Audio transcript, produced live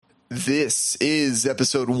This is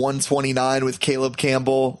episode 129 with Caleb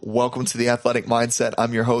Campbell. Welcome to the Athletic Mindset.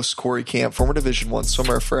 I'm your host, Corey Camp, former Division I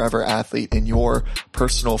swimmer, forever athlete, and your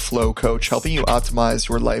personal flow coach, helping you optimize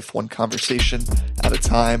your life one conversation at a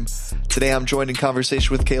time. Today, I'm joined in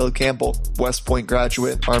conversation with Caleb Campbell, West Point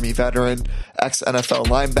graduate, Army veteran, ex-NFL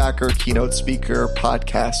linebacker, keynote speaker,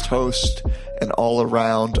 podcast host, an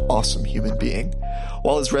all-around awesome human being.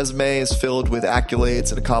 While his resume is filled with accolades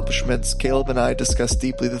and accomplishments, Caleb and I discuss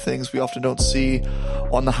deeply the things we often don't see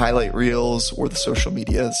on the highlight reels or the social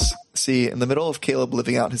medias. See, in the middle of Caleb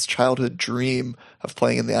living out his childhood dream of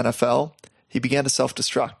playing in the NFL, he began to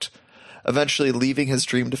self-destruct, eventually leaving his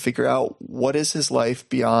dream to figure out what is his life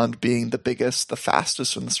beyond being the biggest, the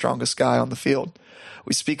fastest, and the strongest guy on the field.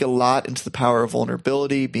 We speak a lot into the power of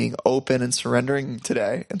vulnerability, being open, and surrendering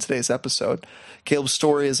today in today's episode. Caleb's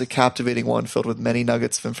story is a captivating one filled with many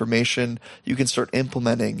nuggets of information you can start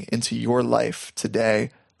implementing into your life today.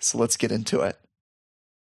 So let's get into it.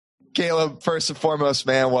 Caleb, first and foremost,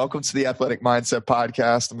 man, welcome to the Athletic Mindset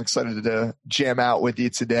Podcast. I'm excited to jam out with you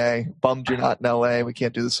today. Bummed you're not in LA. We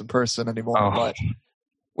can't do this in person anymore, but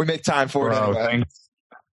we make time for it anyway. Thanks.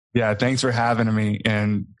 Yeah, thanks for having me.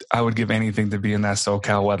 And I would give anything to be in that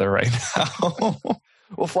SoCal weather right now.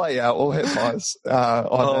 We'll fly you out. We'll hit pause.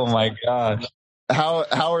 Oh my gosh. How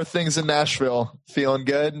are things in Nashville? Feeling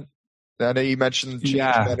good? I know you mentioned change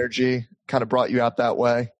of energy kind of brought you out that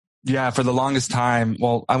way. Yeah, for the longest time,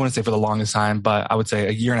 well, I wouldn't say for the longest time, but I would say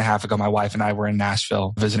a year and a half ago, my wife and I were in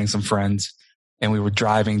Nashville visiting some friends, and we were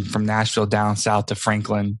driving from Nashville down south to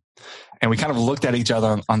Franklin. And we kind of looked at each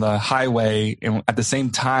other on the highway. And at the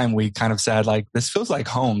same time, we kind of said, like, this feels like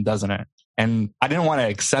home, doesn't it? And I didn't want to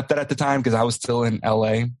accept that at the time because I was still in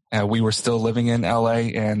LA. We were still living in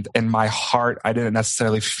LA. And in my heart, I didn't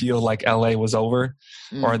necessarily feel like LA was over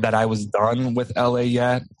or that I was done with LA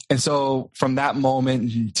yet. And so from that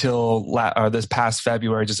moment until this past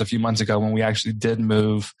February, just a few months ago, when we actually did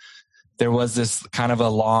move, there was this kind of a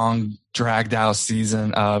long, dragged out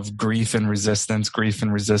season of grief and resistance.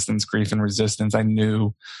 I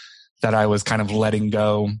knew that I was kind of letting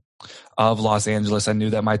go of Los Angeles. I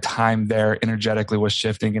knew that my time there energetically was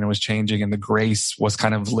shifting and it was changing, and the grace was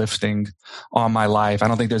kind of lifting on my life. I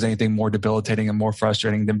don't think there's anything more debilitating and more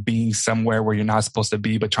frustrating than being somewhere where you're not supposed to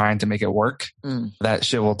be, but trying to make it work. That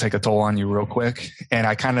shit will take a toll on you real quick. And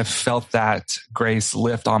I kind of felt that grace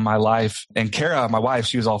lift on my life. And Kara, my wife,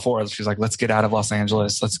 she was all for it. She was like, let's get out of Los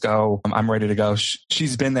Angeles. Let's go. I'm ready to go.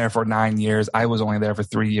 She's been there for 9 years. I was only there for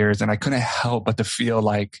 3 years. And I couldn't help but to feel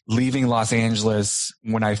like leaving Los Angeles,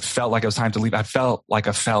 when I felt like it was time to leave, I felt like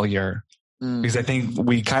a failure. Because I think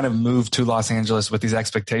we kind of moved to Los Angeles with these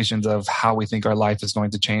expectations of how we think our life is going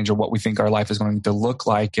to change or what we think our life is going to look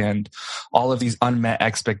like. And all of these unmet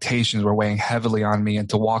expectations were weighing heavily on me. And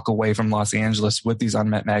to walk away from Los Angeles with these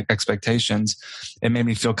unmet expectations, it made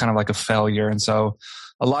me feel kind of like a failure. And so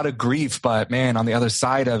a lot of grief, but man, on the other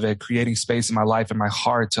side of it, creating space in my life and my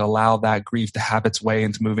heart to allow that grief to have its way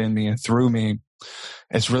and to move in me and through me.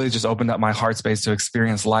 It's really just opened up my heart space to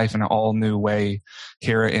experience life in an all new way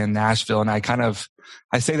here in Nashville. And I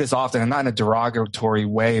say this often, and not in a derogatory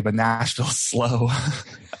way, but Nashville's slow.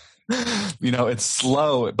 It's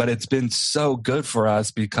slow, but it's been so good for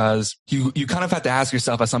us because you kind of have to ask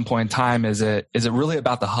yourself at some point in time, is it really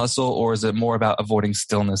about the hustle, or is it more about avoiding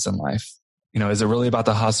stillness in life? Is it really about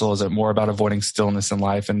the hustle? Is it more about avoiding stillness in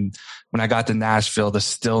life? And when I got to Nashville, the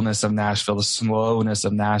stillness of Nashville, the slowness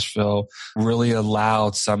of Nashville really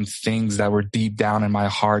allowed some things that were deep down in my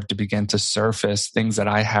heart to begin to surface, things that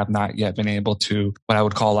I have not yet been able to, what I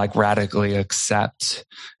would call like radically accept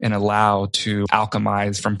and allow to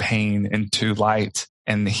alchemize from pain into light.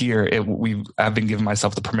 And here I've been giving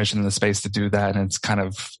myself the permission and the space to do that. And it's kind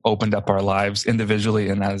of opened up our lives individually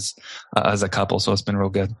and as a couple. So it's been real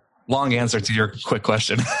good. Long answer to your quick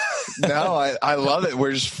question. No, I love it.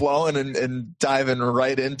 We're just flowing and diving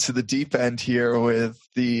right into the deep end here with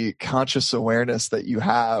the conscious awareness that you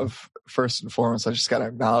have. First and foremost, I just got to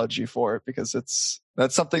acknowledge you for it, because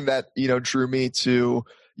that's something that, drew me to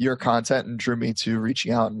your content and drew me to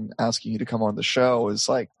reaching out and asking you to come on the show. Is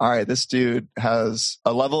like, all right, this dude has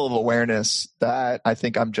a level of awareness that I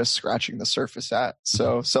think I'm just scratching the surface at.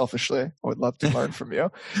 So selfishly, I would love to learn from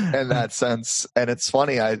you in that sense. And it's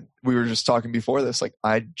funny, we were just talking before this, like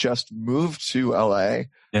I just moved to LA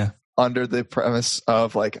under the premise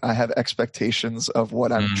of like, I have expectations of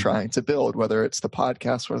what I'm trying to build, whether it's the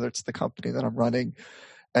podcast, whether it's the company that I'm running.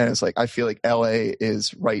 And it's like, I feel like LA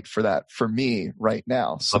is right for that for me right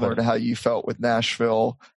now. Similar to how you felt with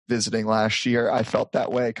Nashville visiting last year. I felt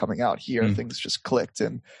that way coming out here. Things just clicked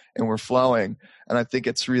and we're flowing. And I think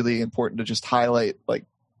it's really important to just highlight like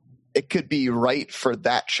it could be right for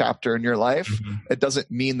that chapter in your life. Mm-hmm. It doesn't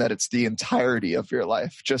mean that it's the entirety of your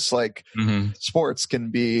life. Just like sports can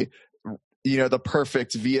be, the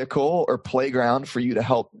perfect vehicle or playground for you to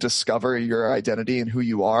help discover your identity and who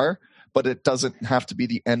you are, but it doesn't have to be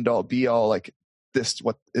the end all be all. Like this,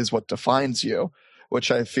 what defines you, which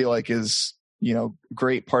I feel like is,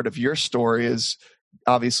 great part of your story is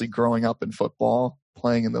obviously growing up in football,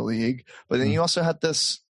 playing in the league, but then you also had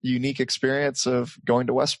this unique experience of going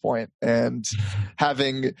to West Point and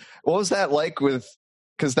having, what was that like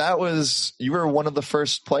because you were one of the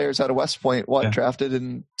first players out of West Point, drafted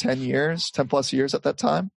in 10 plus years at that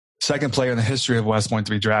time? Second player in the history of West Point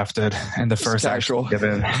to be drafted, and the first actual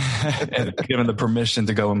given the permission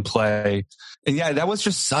to go and play. And yeah, that was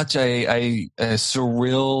just such a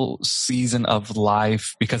surreal season of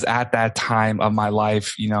life, because at that time of my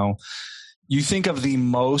life, you think of the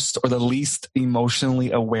most or the least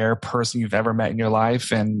emotionally aware person you've ever met in your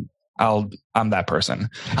life, and I'm that person.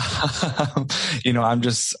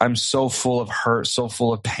 I'm so full of hurt, so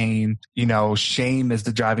full of pain. Shame is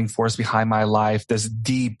the driving force behind my life. This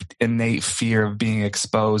deep, innate fear of being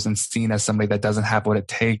exposed and seen as somebody that doesn't have what it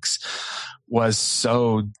takes was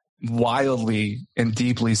so wildly and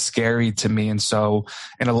deeply scary to me. And so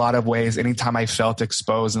in a lot of ways, anytime I felt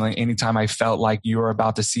exposed and anytime I felt like you were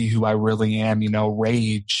about to see who I really am,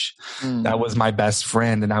 rage, that was my best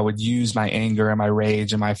friend. And I would use my anger and my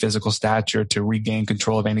rage and my physical stature to regain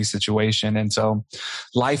control of any situation. And so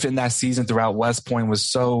life in that season throughout West Point was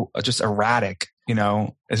so just erratic.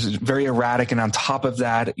 It's very erratic. And on top of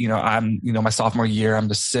that, I'm, my sophomore year, I'm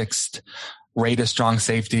the 6th rated strong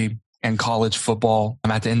safety in college football. I'm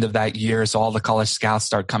at the end of that year. So all the college scouts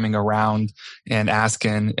start coming around and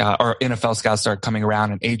asking, or NFL scouts start coming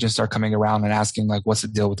around and agents start coming around and asking, like, what's the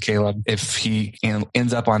deal with Caleb? If he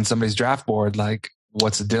ends up on somebody's draft board, like,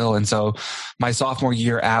 what's the deal? And so my sophomore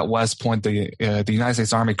year at West Point, the United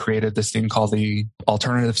States Army created this thing called the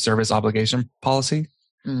Alternative Service Obligation Policy,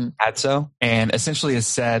 ADSO. And essentially it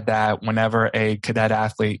said that whenever a cadet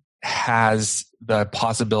athlete has the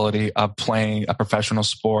possibility of playing a professional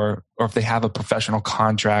sport, or if they have a professional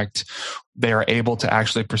contract, they are able to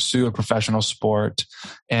actually pursue a professional sport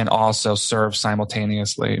and also serve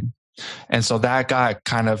simultaneously. And so that got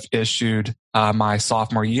kind of issued my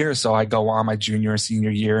sophomore year. So I go on my junior and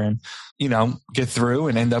senior year and, get through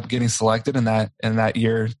and end up getting selected in that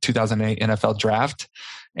year, 2008 NFL draft.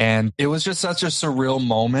 And it was just such a surreal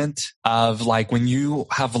moment of like when you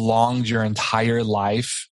have longed your entire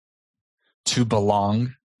life to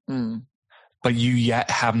belong, but you yet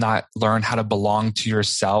have not learned how to belong to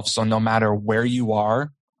yourself. So no matter where you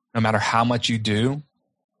are, no matter how much you do,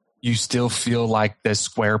 you still feel like this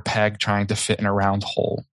square peg trying to fit in a round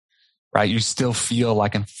hole, right? You still feel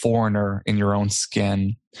like a foreigner in your own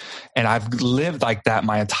skin. And I've lived like that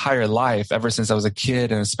my entire life, ever since I was a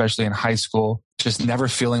kid, and especially in high school, just never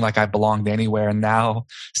feeling like I belonged anywhere. And now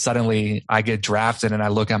suddenly I get drafted and I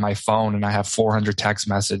look at my phone and I have 400 text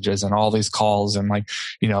messages and all these calls and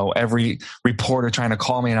every reporter trying to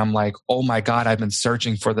call me. And I'm like, oh my God, I've been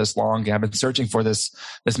searching for this long. I've been searching for this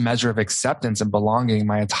measure of acceptance and belonging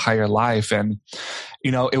my entire life. And,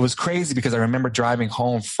 it was crazy because I remember driving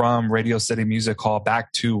home from Radio City Music Hall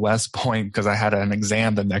back to West Point because I had an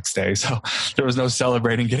exam the next day. So there was no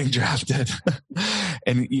celebrating getting drafted.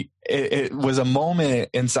 And it was a moment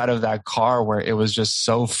inside of that car where it was just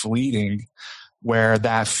so fleeting, where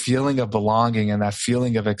that feeling of belonging and that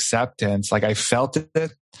feeling of acceptance, like I felt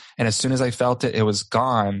it. And as soon as I felt it, it was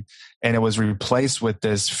gone. And it was replaced with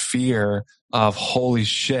this fear of, holy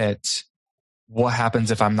shit, what happens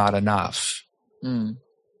if I'm not enough?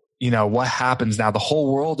 What happens now? The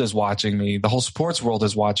whole world is watching me. The whole sports world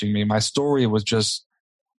is watching me. My story was just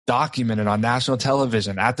documented on national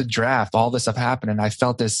television at the draft. All this stuff happened. And I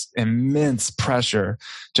felt this immense pressure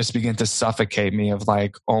just begin to suffocate me of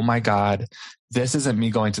like, oh my God, this isn't me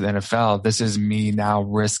going to the NFL. This is me now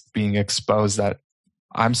risk being exposed that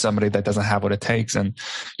I'm somebody that doesn't have what it takes. And,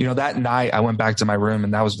 that night I went back to my room,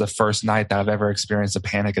 and that was the first night that I've ever experienced a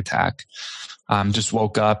panic attack. Just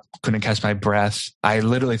woke up, couldn't catch my breath. I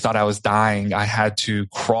literally thought I was dying. I had to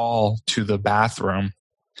crawl to the bathroom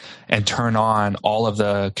and turn on all of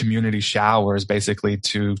the community showers basically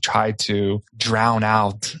to try to drown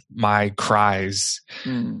out my cries,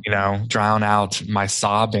 drown out my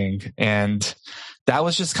sobbing. And that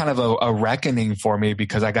was just kind of a reckoning for me,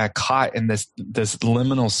 because I got caught in this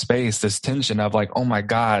liminal space, this tension of like, oh my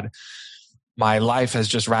God, my life has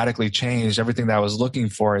just radically changed. Everything that I was looking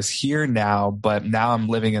for is here now, but now I'm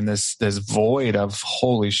living in this void of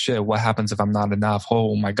holy shit. What happens if I'm not enough?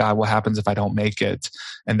 Oh my God, what happens if I don't make it?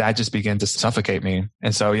 And that just began to suffocate me.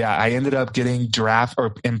 And so, yeah, I ended up getting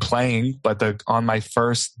playing, but on my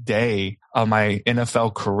first day of my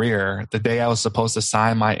NFL career, the day I was supposed to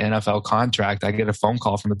sign my NFL contract, I get a phone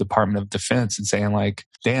call from the Department of Defense and saying like,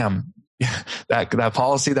 damn, that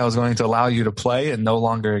policy that was going to allow you to play, it no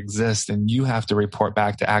longer exists, and you have to report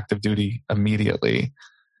back to active duty immediately.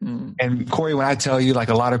 And Corey, when I tell you, like,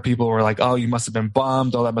 a lot of people were like, oh, you must have been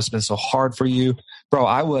bummed. Oh, that must have been so hard for you. Bro,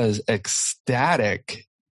 I was ecstatic.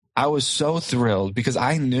 I was so thrilled because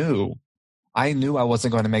I knew I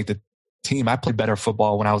wasn't going to make the team. I played better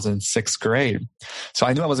football when I was in 6th grade. So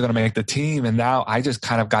I knew I wasn't going to make the team. And now I just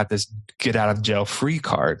kind of got this get out of jail free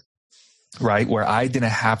card, right? Where I didn't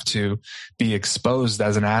have to be exposed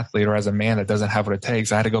as an athlete or as a man that doesn't have what it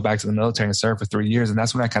takes. I had to go back to the military and serve for 3 years. And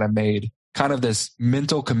that's when I kind of made kind of this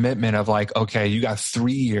mental commitment of like, okay, you got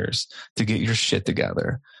 3 years to get your shit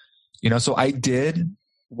together. So I did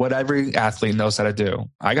what every athlete knows how to do.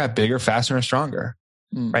 I got bigger, faster, and stronger.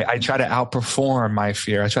 Right? I try to outperform my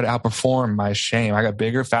fear. I try to outperform my shame. I got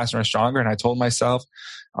bigger, faster, and stronger. And I told myself,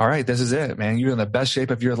 all right, this is it, man. You're in the best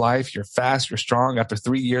shape of your life. You're fast. You're strong. After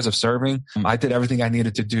 3 years of serving, I did everything I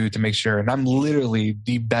needed to do to make sure. And I'm literally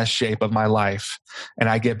the best shape of my life. And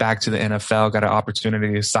I get back to the NFL, got an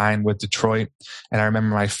opportunity to sign with Detroit. And I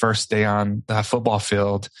remember my first day on the football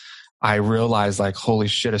field, I realized like, holy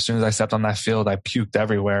shit, as soon as I stepped on that field, I puked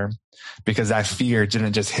everywhere because that fear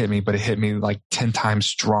didn't just hit me, but it hit me like 10 times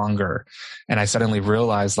stronger. And I suddenly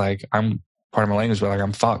realized like, I'm part of my language, but like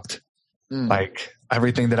I'm fucked. Like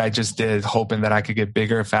everything that I just did, hoping that I could get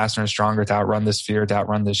bigger, faster, and stronger to outrun this fear, to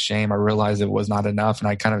outrun this shame. I realized it was not enough. And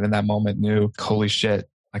I kind of in that moment knew, holy shit,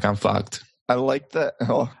 like I'm fucked. I like that.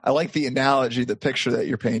 I like the analogy, the picture that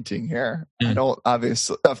you're painting here. I don't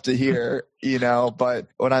obviously have to hear, but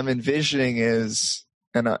what I'm envisioning is,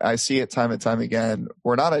 and I see it time and time again,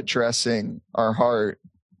 we're not addressing our heart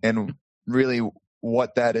and really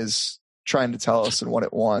what that is trying to tell us and what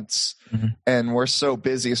it wants. And we're so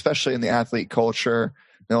busy, especially in the athlete culture,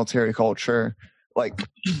 military culture, like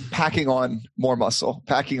packing on more muscle,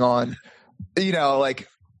 packing on, like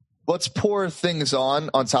let's pour things on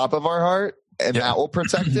top of our heart and that will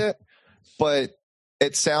protect it. But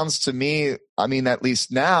it sounds to me, I mean, at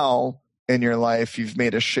least now in your life, you've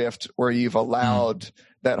made a shift where you've allowed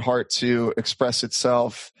that heart to express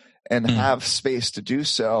itself and have space to do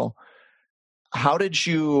so. How did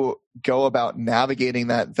you go about navigating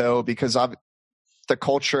that though? Because the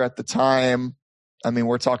culture at the time, I mean,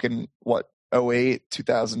 we're talking 2008,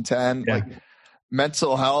 2010, like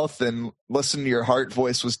mental health and listen to your heart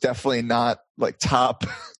voice was definitely not like top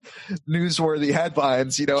newsworthy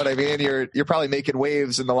headlines. You know what I mean? You're probably making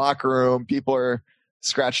waves in the locker room. People are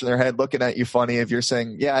scratching their head, looking at you funny if you're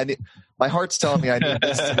saying, yeah, my heart's telling me I need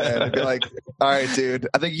this today. And I'd be like, all right, dude,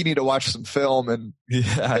 I think you need to watch some film and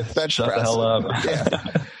bench shut press. The hell up.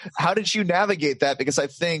 Yeah. How did you navigate that? Because I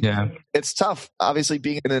think it's tough, obviously,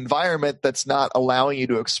 being in an environment that's not allowing you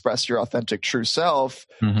to express your authentic true self,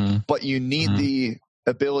 but you need the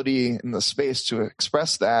ability and the space to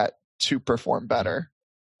express that to perform better.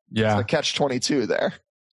 Yeah. It's a catch-22 there.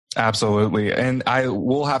 Absolutely. And I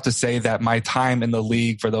will have to say that my time in the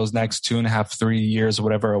league for those next 2.5, 3 years,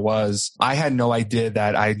 whatever it was, I had no idea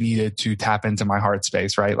that I needed to tap into my heart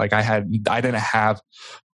space, right? Like I didn't have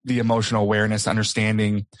the emotional awareness,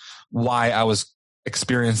 understanding why I was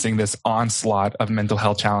experiencing this onslaught of mental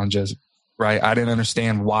health challenges, right? I didn't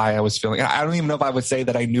understand why I was feeling, I don't even know if I would say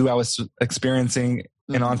that I knew I was experiencing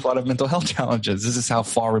an onslaught of mental health challenges. This is how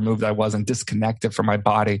far removed I was and disconnected from my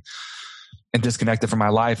body and disconnected from my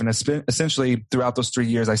life. And essentially throughout those 3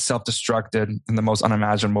 years, I self-destructed in the most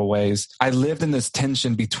unimaginable ways. I lived in this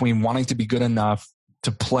tension between wanting to be good enough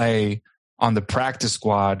to play on the practice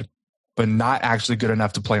squad, but not actually good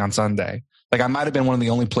enough to play on Sunday. Like I might have been one of the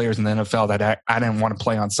only players in the NFL that I didn't want to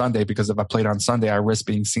play on Sunday because if I played on Sunday, I risk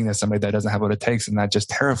being seen as somebody that doesn't have what it takes. And that just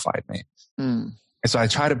terrified me. And so I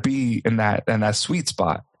try to be in that sweet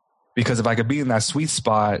spot. Because if I could be in that sweet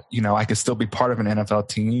spot, I could still be part of an NFL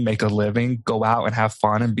team, make a living, go out and have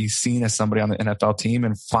fun and be seen as somebody on the NFL team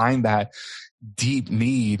and find that deep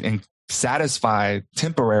need and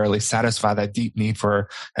temporarily satisfy that deep need for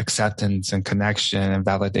acceptance and connection and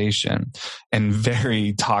validation in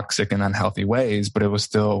very toxic and unhealthy ways, but it was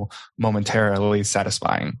still momentarily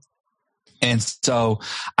satisfying. And so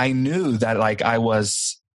I knew that like I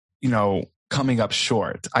was, coming up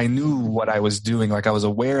short. I knew what I was doing. Like I was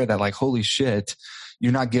aware that like, holy shit,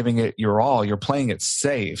 you're not giving it your all. You're playing it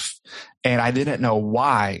safe. And I didn't know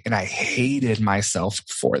why. And I hated myself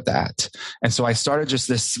for that. And so I started just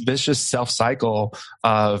this vicious self-cycle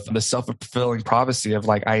of the self-fulfilling prophecy of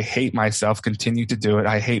like, I hate myself, continue to do it.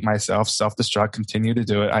 I hate myself, self-destruct, continue to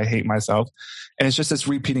do it. I hate myself. And it's just this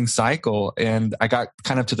repeating cycle. And I got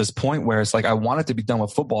kind of to this point where it's like, I wanted to be done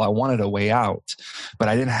with football. I wanted a way out, but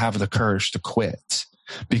I didn't have the courage to quit.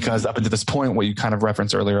 Because up until this point, what you kind of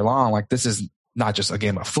referenced earlier on, like this is not just a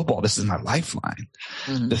game of football. This is my lifeline.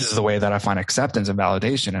 Mm-hmm. This is the way that I find acceptance and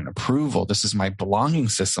validation and approval. This is my belonging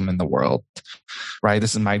system in the world, right?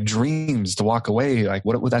 This is my dreams to walk away. Like,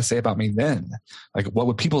 what would that say about me then? Like, what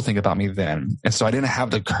would people think about me then? And so I didn't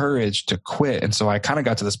have the courage to quit. And so I kind of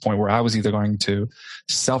got to this point where I was either going to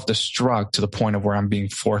self-destruct to the point of where I'm being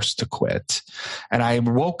forced to quit. And I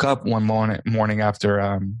woke up one morning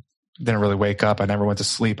after, didn't really wake up. I never went to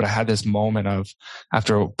sleep, but I had this moment of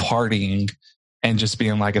after partying and just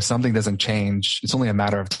being like, if something doesn't change, it's only a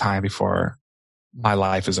matter of time before my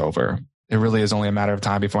life is over. It really is only a matter of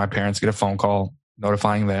time before my parents get a phone call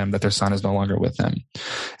notifying them that their son is no longer with them.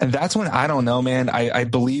 And that's when, I don't know, man, I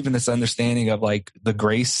believe in this understanding of like the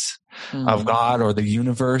grace of God or the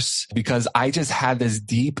universe, because I just had this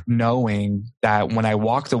deep knowing that when I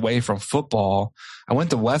walked away from football, I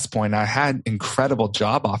went to West Point and I had incredible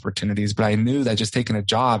job opportunities, but I knew that just taking a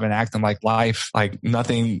job and acting like life, like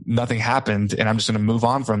nothing happened and I'm just going to move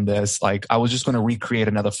on from this. Like I was just going to recreate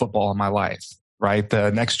another football in my life. Right. The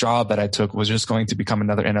next job that I took was just going to become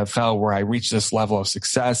another NFL where I reached this level of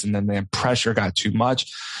success. And then the pressure got too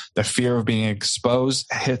much. The fear of being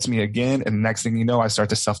exposed hits me again. And the next thing you know, I start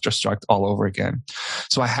to self-destruct all over again.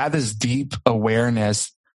 So I had this deep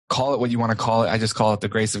awareness, call it what you want to call it. I just call it the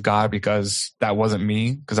grace of God because that wasn't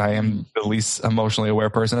me, because I am the least emotionally aware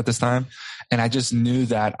person at this time. And I just knew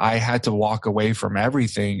that I had to walk away from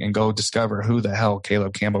everything and go discover who the hell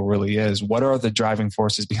Caleb Campbell really is. What are the driving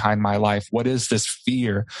forces behind my life? What is this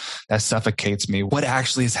fear that suffocates me? What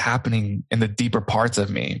actually is happening in the deeper parts of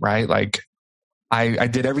me, right? Like I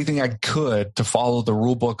did everything I could to follow the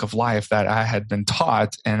rule book of life that I had been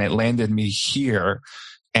taught, and it landed me here.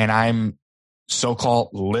 And I'm so-called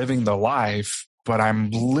living the life, but I'm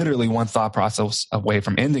literally one thought process away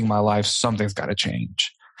from ending my life. Something's got to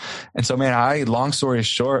change. And so, man, long story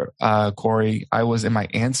short, Corey, I was in my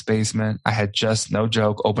aunt's basement. I had just, no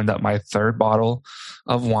joke, opened up my third bottle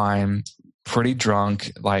of wine, pretty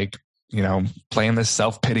drunk, like, you know, playing this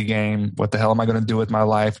self-pity game. What the hell am I going to do with my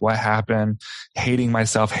life? What happened? Hating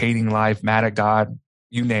myself, hating life, mad at God,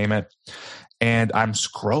 you name it. And I'm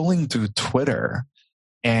scrolling through Twitter.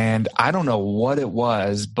 And I don't know what it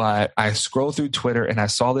was, but I scrolled through Twitter and I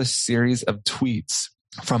saw this series of tweets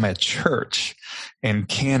from a church in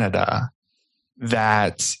Canada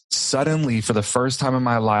that suddenly, for the first time in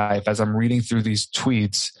my life, as I'm reading through these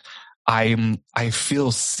tweets, I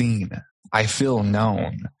feel seen. I feel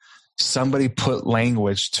known. Somebody put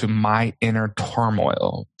language to my inner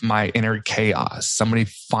turmoil, my inner chaos. Somebody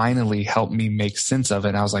finally helped me make sense of it.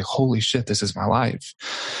 And I was like, holy shit, this is my life.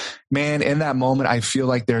 Man, in that moment, I feel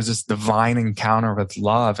like there's this divine encounter with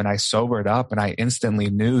love, and I sobered up and I instantly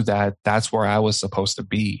knew that that's where I was supposed to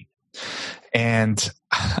be. And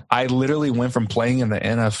I literally went from playing in the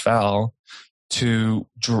NFL to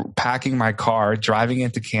packing my car, driving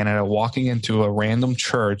into Canada, walking into a random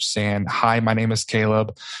church saying, hi, my name is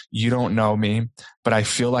Caleb. You don't know me, but I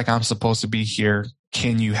feel like I'm supposed to be here.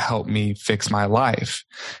 Can you help me fix my life?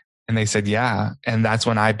 And they said, yeah. And that's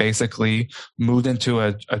when I basically moved into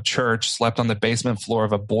a church, slept on the basement floor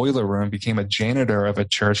of a boiler room, became a janitor of a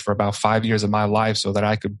church for about 5 years of my life so that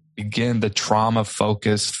I could begin the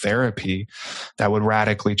trauma-focused therapy that would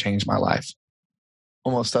radically change my life.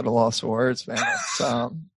 Almost at a loss of words, man.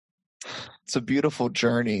 It's a beautiful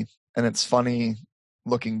journey. And it's funny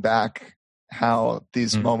looking back how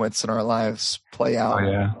these moments in our lives play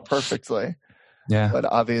out perfectly. Yeah. But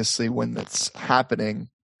obviously when it's happening,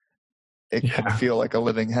 it can feel like a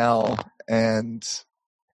living hell. And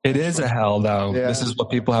it is a hell, though. Yeah. This is what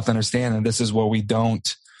people have to understand. And this is where we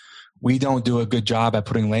don't do a good job at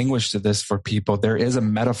putting language to this for people. There is a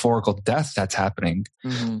metaphorical death that's happening.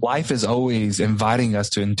 Mm-hmm. Life is always inviting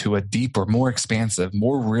us into a deeper, more expansive,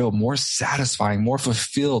 more real, more satisfying, more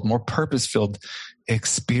fulfilled, more purpose-filled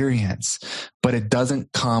experience. But it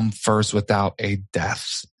doesn't come first without a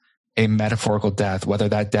death. A metaphorical death, whether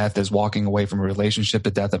that death is walking away from a relationship, the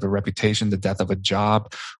death of a reputation, the death of a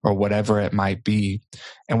job, or whatever it might be.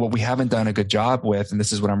 And what we haven't done a good job with, and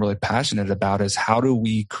this is what I'm really passionate about, is how do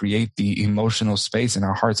we create the emotional space in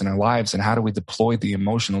our hearts and our lives, and how do we deploy the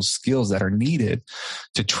emotional skills that are needed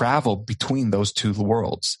to travel between those two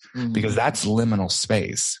worlds? Mm-hmm. Because that's liminal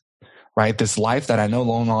space. right? This life that I know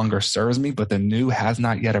no longer serves me, but the new has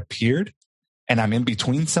not yet appeared, and I'm in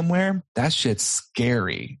between somewhere. That shit's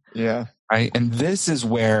scary. Yeah. Right. And this is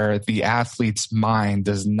where the athlete's mind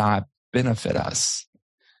does not benefit us,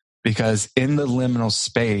 because in the liminal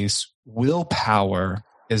space, willpower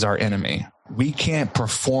is our enemy. We can't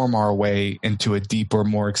perform our way into a deeper,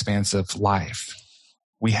 more expansive life.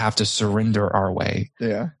 We have to surrender our way.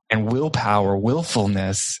 Yeah. And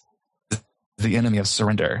willfulness is the enemy of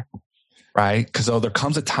surrender, right? Because there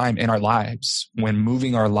comes a time in our lives when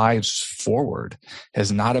moving our lives forward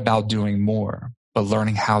is not about doing more, but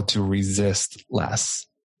learning how to resist less.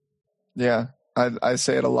 Yeah. I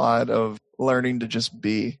say it a lot, of learning to just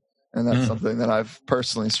be. And that's something that I've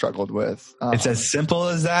personally struggled with. It's as simple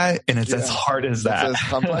as that, and it's as hard as that. It's as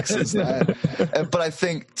complex as that. But I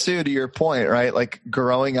think, too, to your point, right? Like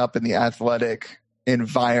growing up in the athletic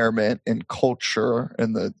environment and culture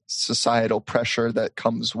and the societal pressure that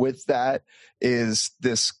comes with that is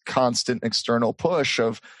this constant external push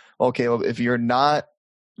of, okay, well, if you're not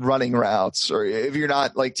running routes, or if you're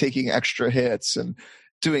not like taking extra hits and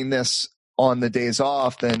doing this on the days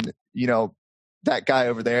off, then, that guy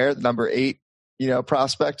over there, the number 8,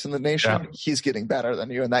 prospect in the nation, he's getting better than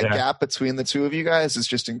you. And that gap between the two of you guys is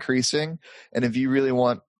just increasing. And if you really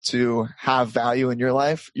want to have value in your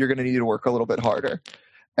life, you're going to need to work a little bit harder.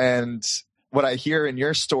 And what I hear in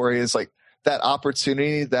your story is like that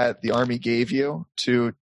opportunity that the Army gave you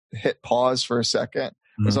to hit pause for a second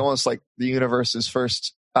was almost like the universe's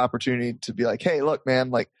first opportunity to be like, hey, look, man,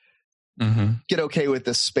 like get okay with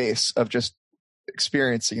this space of just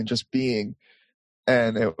experiencing and just being.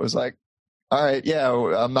 And it was like, all right, yeah,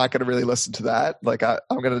 I'm not going to really listen to that. Like I'm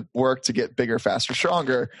going to work to get bigger, faster,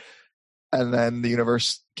 stronger. And then the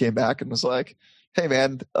universe came back and was like, hey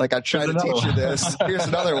man, like I tried to teach you this. Here's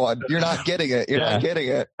another one. You're not getting it. You're not getting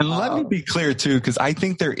it. And let me be clear too, because I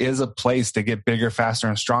think there is a place to get bigger, faster,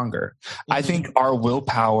 and stronger. I think our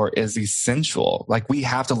willpower is essential. Like we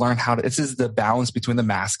have to learn how to, this is the balance between the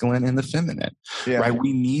masculine and the feminine, right?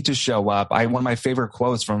 We need to show up. One of my favorite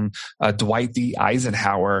quotes from Dwight D.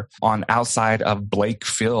 Eisenhower on outside of Blake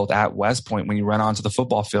Field at West Point, when you run onto the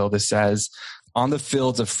football field, it says, on the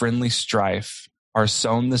fields of friendly strife are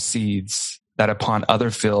sown the seeds that upon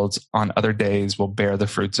other fields on other days will bear the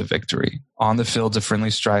fruits of victory. On the fields of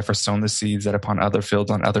friendly strife are sown the seeds that upon other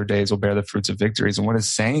fields on other days will bear the fruits of victories. And what it's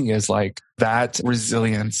saying is like that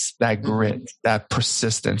resilience, that grit, that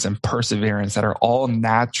persistence and perseverance that are all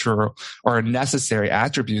natural or necessary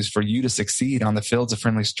attributes for you to succeed on the fields of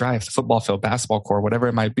friendly strife, the football field, basketball court, whatever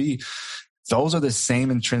it might be. Those are the same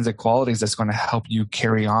intrinsic qualities that's going to help you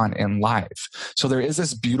carry on in life. So there is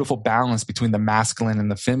this beautiful balance between the masculine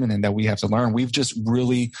and the feminine that we have to learn. We've just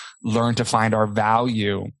really learned to find our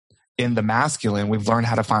value in the masculine. We've learned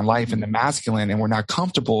how to find life in the masculine, and we're not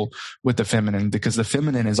comfortable with the feminine because the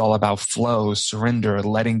feminine is all about flow, surrender,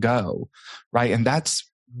 letting go, right? And that's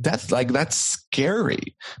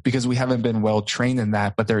scary because we haven't been well trained in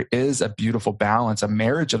that. But there is a beautiful balance, a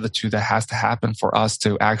marriage of the two that has to happen for us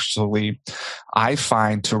to actually, I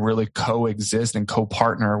find, to really coexist and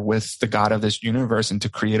co-partner with the God of this universe and to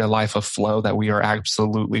create a life of flow that we are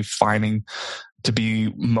absolutely finding to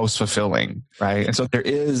be most fulfilling, right? And so it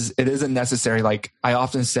isn't necessary. Like I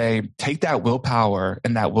often say, take that willpower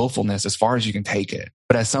and that willfulness as far as you can take it.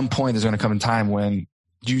 But at some point, there's going to come a time when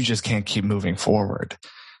you just can't keep moving forward.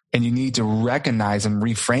 And you need to recognize and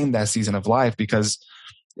reframe that season of life, because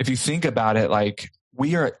if you think about it, like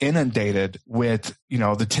we are inundated with,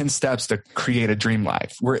 the 10 steps to create a dream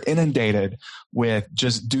life. We're inundated with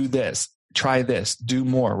just do this, try this, do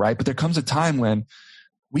more, right? But there comes a time when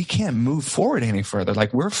we can't move forward any further.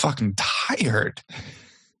 Like we're fucking tired.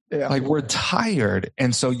 Yeah. Like we're tired.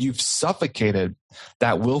 And so you've suffocated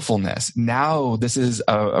that willfulness. Now this is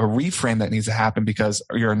a reframe that needs to happen, because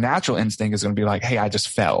your natural instinct is going to be like, hey, I just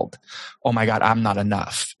failed. Oh my God, I'm not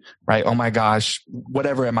enough, right? Oh my gosh,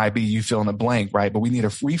 whatever it might be, you fill in the blank, right? But we need to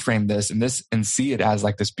reframe this and see it as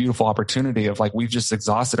like this beautiful opportunity of like, we've just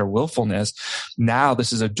exhausted our willfulness. Now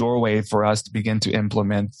this is a doorway for us to begin to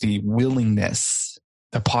implement the willingness,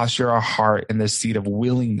 the posture of our heart in this seat of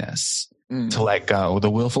willingness to let go. The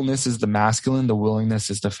willfulness is the masculine, the willingness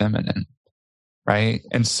is the feminine, right?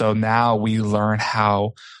 And so now we learn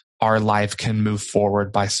how our life can move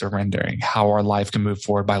forward by surrendering, how our life can move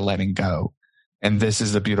forward by letting go. And this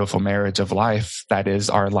is the beautiful marriage of life that is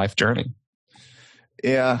our life journey.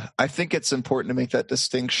 Yeah, I think it's important to make that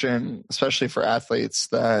distinction, especially for athletes,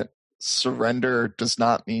 that surrender does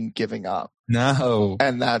not mean giving up. No.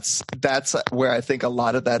 And that's where I think a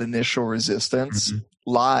lot of that initial resistance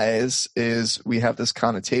lies, is we have this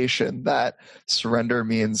connotation that surrender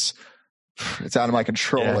means it's out of my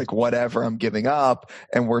control. Yeah. Like whatever, I'm giving up.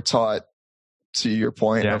 And we're taught, to your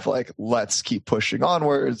point, Yeah. of like, let's keep pushing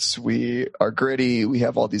onwards. We are gritty. We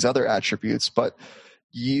have all these other attributes, but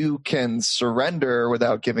you can surrender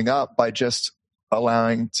without giving up by just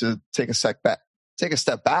allowing to take a step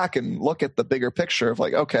back and look at the bigger picture of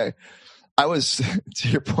like, okay, I was, to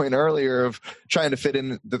your point earlier, of trying to fit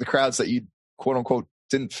into the crowds that you quote unquote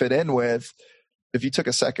didn't fit in with. If you took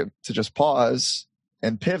a second to just pause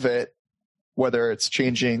and pivot, whether it's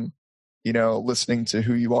changing, listening to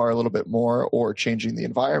who you are a little bit more or changing the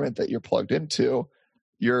environment that you're plugged into,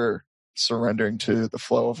 you're surrendering to the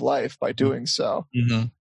flow of life by doing so,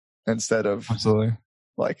 instead of absolutely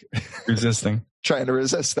like resisting, trying to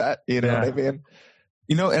resist that. You know what I mean?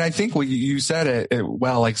 And I think what you said it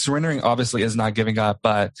well, like surrendering obviously is not giving up,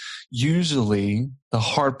 but usually the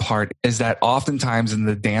hard part is that oftentimes in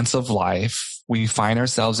the dance of life, we find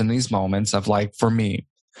ourselves in these moments of like, for me,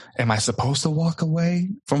 am I supposed to walk away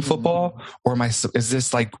from football, or is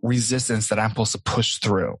this like resistance that I'm supposed to push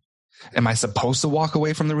through? Am I supposed to walk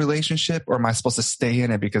away from the relationship, or am I supposed to stay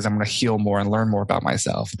in it because I'm going to heal more and learn more about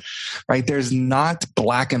myself? Right? There's not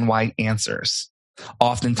black and white answers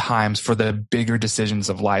oftentimes for the bigger decisions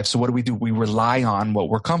of life. So what do? We rely on what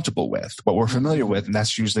we're comfortable with, what we're familiar with. And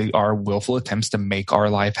that's usually our willful attempts to make our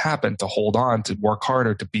life happen, to hold on, to work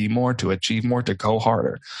harder, to be more, to achieve more, to go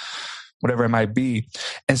harder, whatever it might be.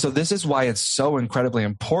 And so this is why it's so incredibly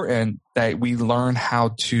important that we learn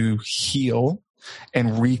how to heal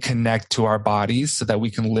and reconnect to our bodies so that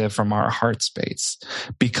we can live from our heart space.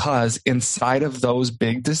 Because inside of those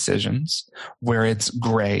big decisions where it's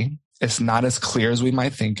gray, it's not as clear as we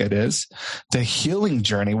might think it is, the healing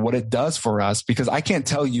journey, what it does for us, because I can't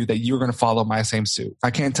tell you that you're going to follow my same suit. I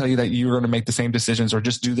can't tell you that you're going to make the same decisions or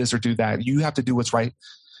just do this or do that. You have to do what's right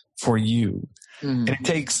for you. And it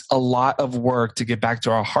takes a lot of work to get back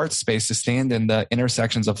to our heart space, to stand in the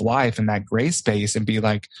intersections of life in that gray space and be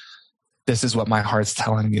like, this is what my heart's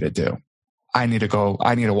telling me to do. I need to go.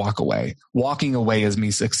 I need to walk away. Walking away is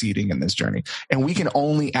me succeeding in this journey. And we can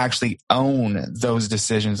only actually own those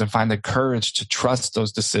decisions and find the courage to trust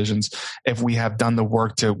those decisions if we have done the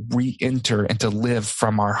work to re-enter and to live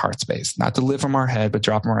from our heart space, not to live from our head, but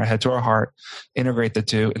drop from our head to our heart, integrate the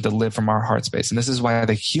two, and to live from our heart space. And this is why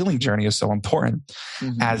the healing journey is so important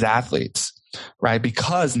as athletes. Right?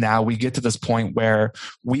 Because now we get to this point where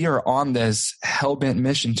we are on this hell-bent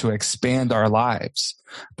mission to expand our lives,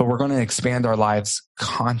 but we're going to expand our lives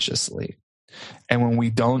consciously. And when we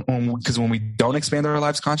don't expand our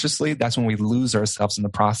lives consciously, that's when we lose ourselves in the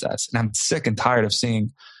process. And I'm sick and tired of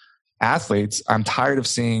seeing athletes. I'm tired of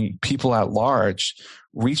seeing people at large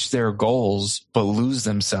reach their goals, but lose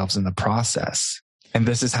themselves in the process. And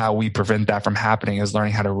this is how we prevent that from happening, is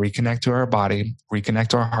learning how to reconnect to our body, reconnect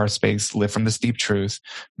to our heart space, live from this deep truth,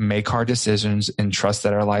 make hard decisions, and trust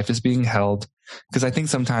that our life is being held. Because I think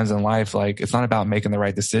sometimes in life, like, it's not about making the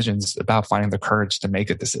right decisions, it's about finding the courage to make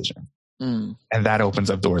a decision. And that opens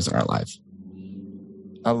up doors in our life.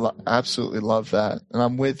 I absolutely love that. And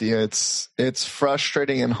I'm with you. It's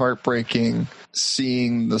frustrating and heartbreaking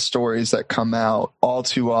seeing the stories that come out all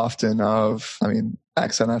too often of,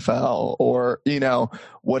 ex-NFL or,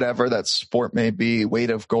 whatever that sport may be, Weight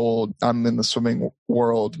of Gold. I'm in the swimming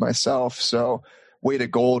world myself. So Weight of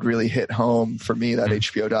Gold really hit home for me, that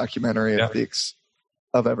HBO documentary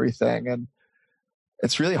of everything. And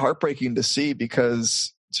it's really heartbreaking to see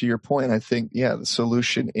because, to your point, I think, the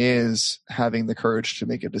solution is having the courage to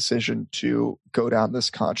make a decision to go down this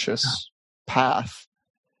conscious path.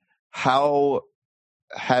 How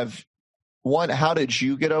did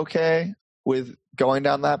you get okay with going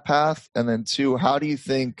down that path? And then two, how do you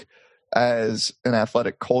think as an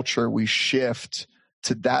athletic culture, we shift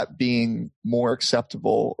to that being more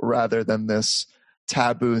acceptable rather than this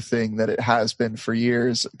taboo thing that it has been for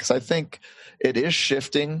years? Because I think it is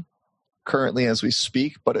shifting currently as we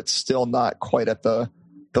speak, but it's still not quite at the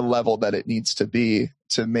level that it needs to be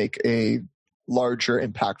to make a larger,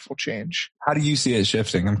 impactful change. How do you see it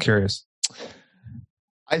shifting? I'm curious.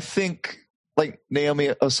 I think like Naomi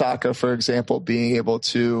Osaka, for example, being able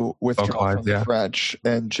to withdraw from the French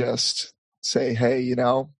and just say, hey,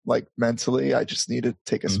 mentally, I just need to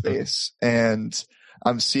take a space. And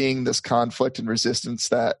I'm seeing this conflict and resistance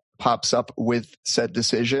that pops up with said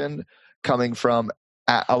decision coming from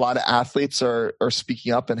a lot of athletes are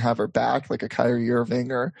speaking up and have her back, like a Kyrie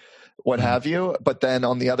Irving or what have you. But then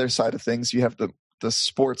on the other side of things, you have the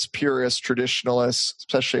sports purists, traditionalists,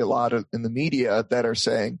 especially a lot of in the media that are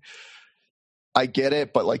saying, I get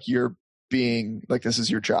it, but like you're being like, this is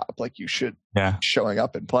your job. Like you should be showing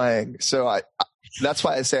up and playing. So that's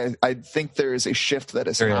why I say I think there is a shift that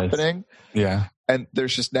is happening. Yeah. and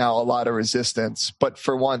there's just now a lot of resistance. But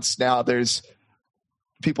for once now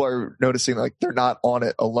people are noticing like they're not on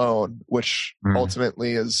it alone, which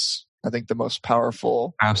ultimately is, I think, the most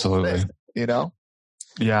powerful. Absolutely. thing, you know?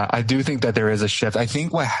 Yeah, I do think that there is a shift. I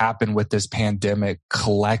think what happened with this pandemic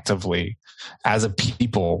collectively as a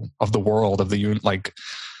people of the world, like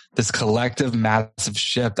this collective massive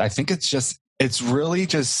shift, I think it's really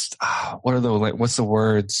just, what's the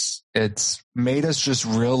words? It's made us just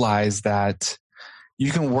realize that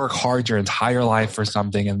you can work hard your entire life for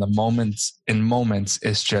something, and in moments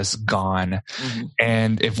it's just gone. Mm-hmm.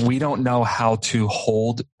 And if we don't know how to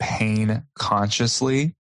hold pain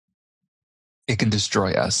consciously, it can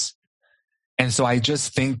destroy us. And so I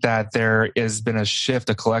just think that there has been a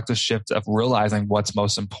collective shift of realizing what's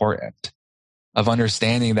most important, of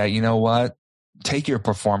understanding that, you know what, take your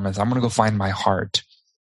performance. I'm going to go find my heart.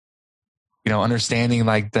 Understanding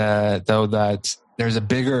like that there's a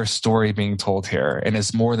bigger story being told here, and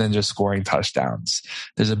it's more than just scoring touchdowns.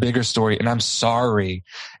 There's a bigger story, and I'm sorry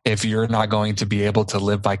if you're not going to be able to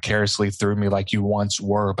live vicariously through me like you once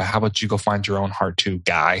were, but how about you go find your own heart too,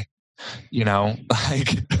 guy? Like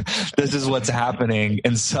this is what's happening.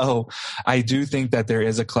 And so I do think that there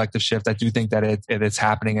is a collective shift. I do think that it's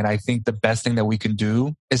happening. And I think the best thing that we can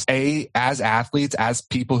do is as athletes, as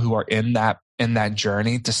people who are in that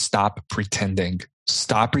journey, to stop pretending.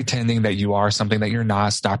 Stop pretending that you are something that you're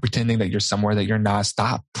not. Stop pretending that you're somewhere that you're not.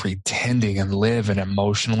 Stop pretending and live an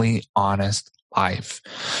emotionally honest life.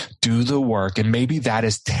 Do the work. And maybe that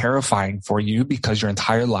is terrifying for you because your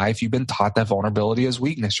entire life you've been taught that vulnerability is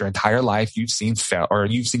weakness. Your entire life you've seen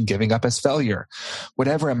you've seen giving up as failure.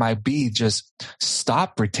 Whatever it might be, just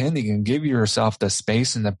stop pretending and give yourself the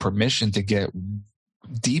space and the permission to get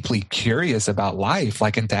deeply curious about life,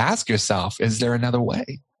 and to ask yourself, is there another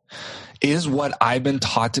way? Is what I've been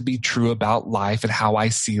taught to be true about life and how I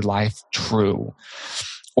see life true?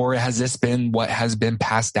 Or has this been what has been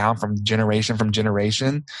passed down from generation,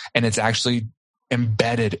 and it's actually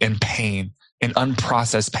embedded in pain, in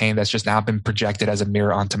unprocessed pain that's just now been projected as a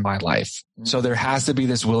mirror onto my life? Mm-hmm. So there has to be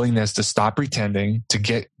this willingness to stop pretending, to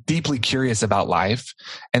get deeply curious about life,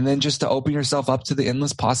 and then just to open yourself up to the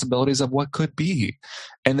endless possibilities of what could be.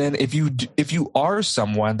 And then if you are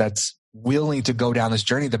someone that's willing to go down this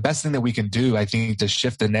journey, the best thing that we can do, I think, to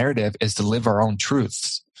shift the narrative is to live our own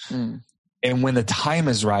truths. And when the time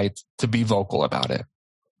is right, to be vocal about it.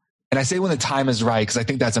 And I say when the time is right because I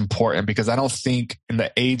think that's important, because I don't think in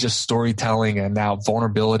the age of storytelling and now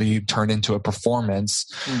vulnerability turned into a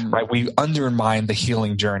performance, right? We undermine the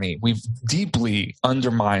healing journey. We've deeply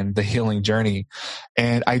undermined the healing journey.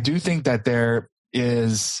 And I do think that there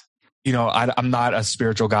is, I'm not a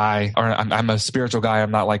spiritual guy, or I'm a spiritual guy.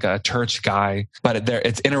 I'm not like a church guy, but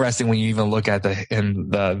it's interesting when you even look at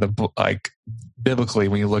biblically,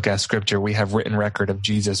 when you look at scripture, we have written record of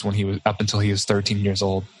Jesus when he was up until he was 13 years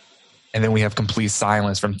old. And then we have complete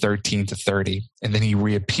silence from 13 to 30. And then he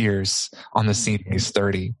reappears on the scene when he's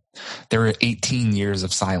 30. There are 18 years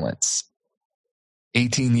of silence,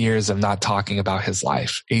 18 years of not talking about his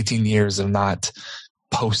life, 18 years of not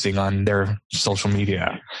posting on their social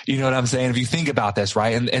media. You know what I'm saying? If you think about this,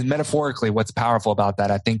 right? And metaphorically, what's powerful about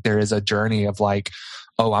that, I think there is a journey of like,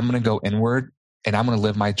 oh, I'm going to go inward and I'm going to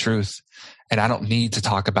live my truth. And I don't need to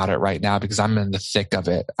talk about it right now because I'm in the thick of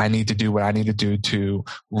it. I need to do what I need to do to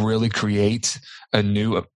really create a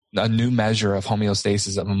new measure of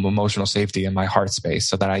homeostasis, of emotional safety in my heart space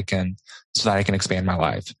so that I can expand my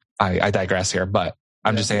life. I digress here, but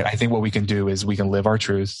I'm just saying, I think what we can do is we can live our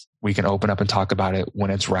truth. We can open up and talk about it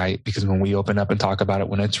when it's right, because when we open up and talk about it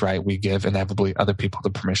when it's right, we give inevitably other people the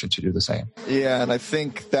permission to do the same. Yeah. And I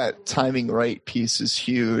think that timing right piece is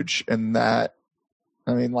huge. And that,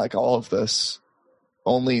 like all of this,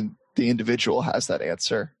 only the individual has that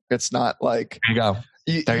answer. It's not like there you go.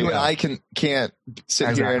 You and I can't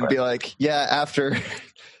sit here and be like, yeah, after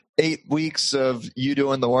 8 weeks of you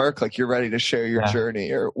doing the work, like you're ready to share your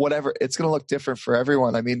journey or whatever. It's going to look different for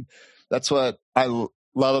everyone. That's what I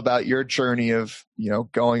love about your journey of,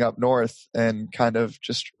 going up north and kind of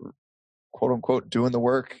just quote unquote doing the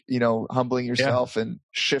work, humbling yourself and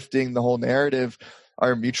shifting the whole narrative.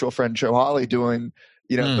 Our mutual friend Joe Holly doing,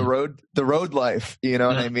 the road life, what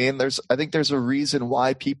I mean? I think there's a reason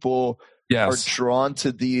why people are drawn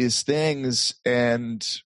to these things. And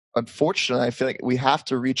unfortunately, I feel like we have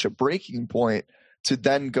to reach a breaking point to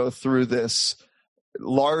then go through this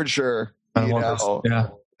larger,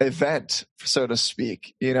 event, so to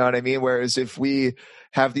speak. You know what I mean? Whereas if we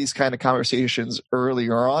have these kind of conversations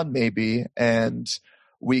earlier on, maybe, and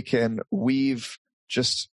we can weave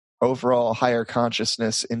just overall higher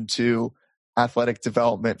consciousness into athletic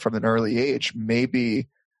development from an early age, maybe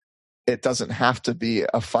it doesn't have to be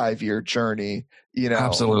a 5-year journey,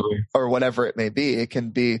 Absolutely. or whatever it may be. It can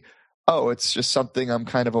be, oh, it's just something I'm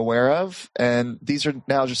kind of aware of. And these are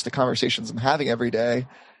now just the conversations I'm having every day.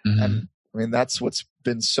 Mm-hmm. And I mean, that's what's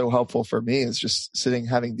been so helpful for me, is just sitting,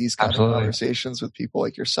 having these kind of conversations with people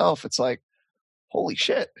like yourself. It's like, holy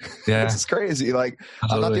shit, this is crazy. Like,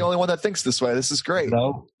 I'm not the only one that thinks this way. This is great.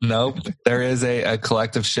 Nope. There is a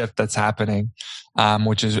collective shift that's happening,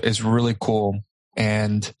 which is really cool.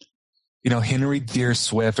 And, Henry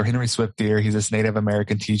Swift Deer, he's this Native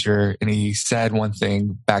American teacher, and he said one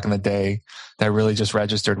thing back in the day that really just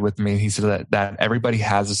registered with me. He said that everybody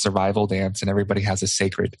has a survival dance and everybody has a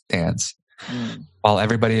sacred dance. While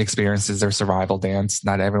everybody experiences their survival dance,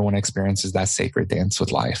 not everyone experiences that sacred dance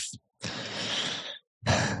with life.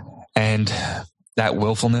 And that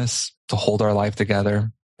willfulness to hold our life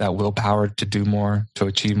together, that willpower to do more, to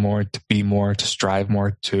achieve more, to be more, to strive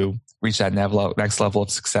more, to reach that next level of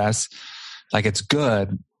success. Like, it's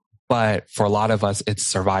good, but for a lot of us, it's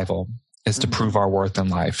survival. It's to prove our worth in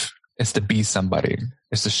life. It's to be somebody.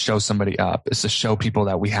 It's to show somebody up. It's to show people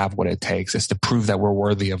that we have what it takes. It's to prove that we're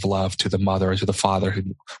worthy of love to the mother or to the father who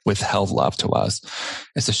withheld love to us.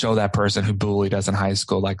 It's to show that person who bullied us in high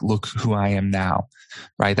school, like, look who I am now,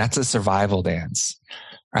 right? That's a survival dance,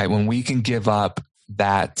 right? When we can give up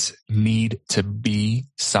that need to be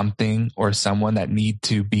something or someone, that need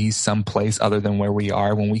to be someplace other than where we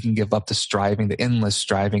are, when we can give up the striving, the endless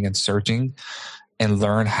striving and searching, and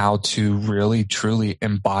learn how to really, truly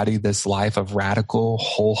embody this life of radical,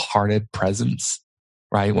 wholehearted presence,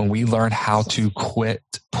 right? When we learn how to quit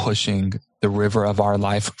pushing the river of our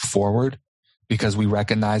life forward because we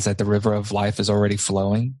recognize that the river of life is already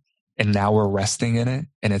flowing and now we're resting in it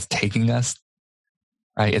and it's taking us,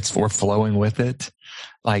 right? We're flowing with it.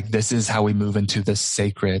 Like, this is how we move into this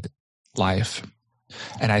sacred life.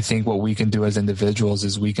 And I think what we can do as individuals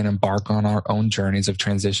is we can embark on our own journeys of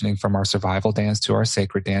transitioning from our survival dance to our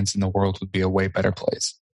sacred dance, and the world would be a way better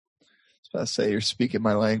place. I was about to say, you're speaking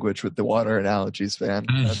my language with the water analogies, man.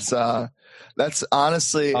 That's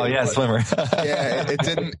honestly. Oh yeah, swimmer. Yeah,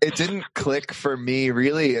 it didn't click for me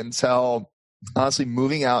really until honestly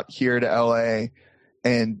moving out here to LA,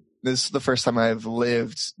 and this is the first time I've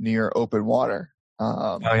lived near open water.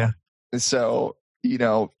 So,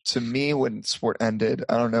 to me, when sport ended,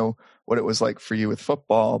 I don't know what it was like for you with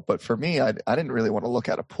football, but for me, I didn't really want to look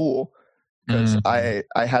at a pool because I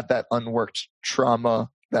had that unworked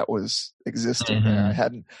trauma that was existing there. I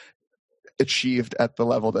hadn't achieved at the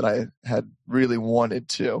level that I had really wanted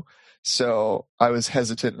to. So I was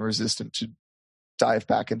hesitant and resistant to dive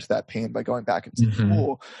back into that pain by going back into the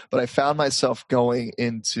pool. But I found myself going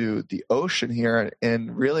into the ocean here,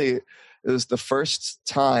 and really, it was the first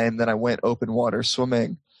time that I went open water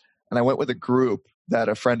swimming, and I went with a group that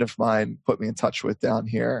a friend of mine put me in touch with down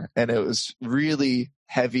here. And it was really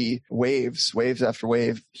heavy waves after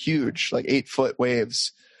wave, huge, like 8-foot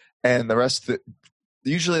waves. And the rest of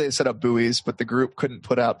usually they set up buoys, but the group couldn't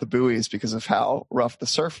put out the buoys because of how rough the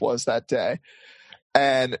surf was that day.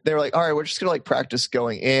 And they were like, all right, we're just going to like practice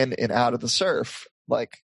going in and out of the surf,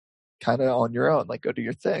 like kind of on your own, like go do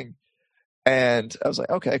your thing. And I was like,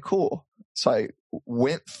 okay, cool. So I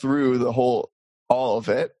went through all of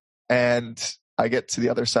it, and I get to the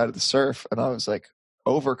other side of the surf, and I was like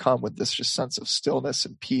overcome with this just sense of stillness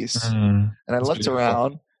and peace. And I looked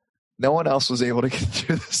around. No one else was able to get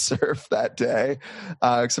through the surf that day,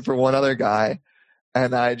 except for one other guy.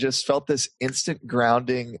 And I just felt this instant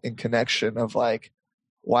grounding and connection of like,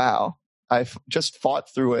 wow, I've just fought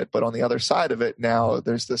through it, but on the other side of it now,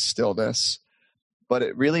 there's this stillness. But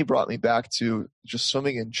it really brought me back to just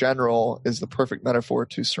swimming in general is the perfect metaphor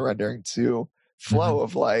to surrendering to flow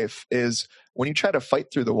of life. Is when you try to fight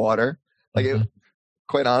through the water, like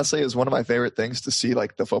quite honestly, it was one of my favorite things to see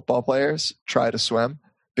like the football players try to swim,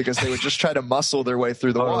 because they would just try to muscle their way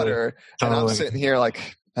through the water. And I'm sitting here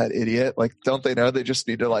like, that idiot, like, don't they know they just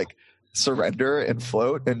need to like surrender and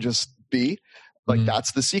float and just be like,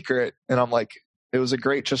 that's the secret. And I'm like, it was a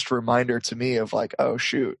great just reminder to me of like, oh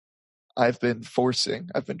shoot, I've been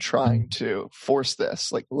trying to force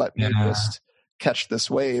this, like, let me just catch this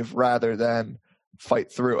wave rather than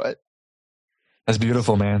fight through it. That's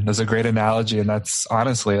beautiful, man. That's a great analogy. And that's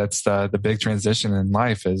honestly, that's the big transition in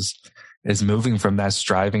life is moving from that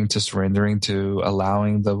striving to surrendering to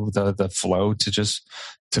allowing the flow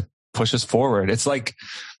to push us forward. It's like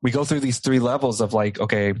we go through these 3 levels of like,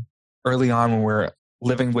 okay, early on when we're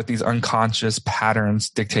living with these unconscious patterns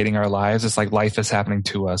dictating our lives, it's like life is happening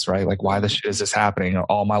to us, right? Like, why the shit is this happening?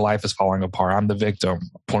 All my life is falling apart. I'm the victim,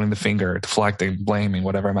 pointing the finger, deflecting, blaming,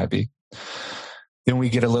 whatever it might be. Then we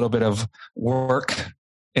get a little bit of work,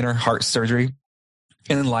 inner heart surgery,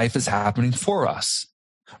 And then life is happening for us,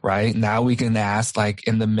 right? Now we can ask, like,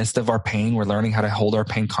 in the midst of our pain, we're learning how to hold our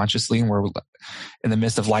pain consciously. And we're in the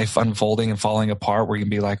midst of life unfolding and falling apart, where you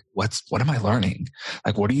can be like, what am I learning?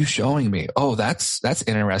 Like, what are you showing me? Oh, that's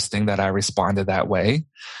interesting that I responded that way,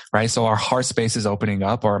 right? So our heart space is opening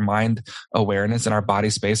up, our mind awareness and our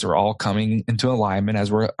body space are all coming into alignment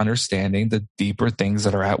as we're understanding the deeper things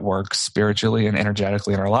that are at work spiritually and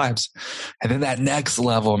energetically in our lives. And then that next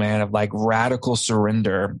level, man, of like radical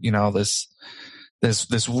surrender,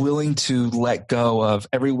 this willing to let go of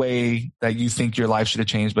every way that you think your life should have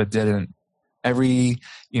changed, but didn't. Every,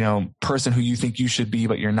 person who you think you should be,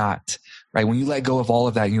 but you're not, right? When you let go of all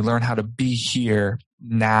of that, you learn how to be here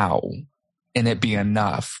now and it be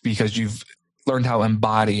enough, because you've learned how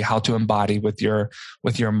to embody with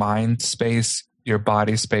your mind space, your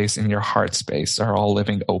body space, and your heart space are all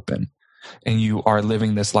living open. And you are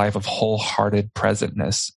living this life of wholehearted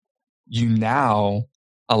presentness. You now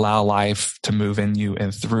allow life to move in you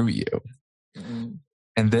and through you. Mm-hmm.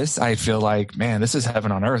 And this, I feel like, man, this is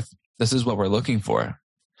heaven on earth. This is what we're looking for.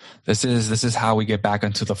 This is how we get back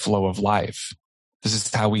into the flow of life. This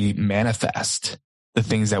is how we manifest the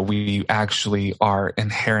things that we actually are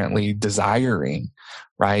inherently desiring,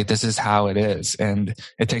 right? This is how it is. And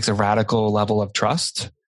it takes a radical level of trust,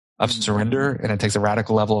 of surrender, and it takes a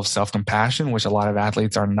radical level of self-compassion, which a lot of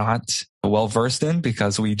athletes are not well versed in,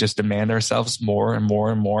 because we just demand ourselves more and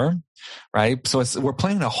more and more, right? So we're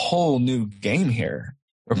playing a whole new game here.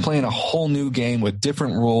 We're playing a whole new game with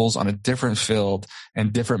different rules on a different field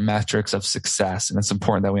and different metrics of success. And it's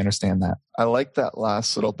important that we understand that. I like that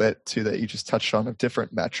last little bit too, that you just touched on, of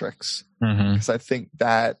different metrics. Mm-hmm. Because I think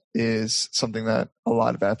that is something that a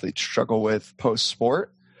lot of athletes struggle with post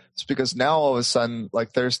sport. It's because now all of a sudden,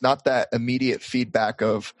 like, there's not that immediate feedback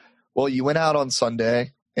of, well, you went out on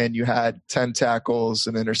Sunday and you had 10 tackles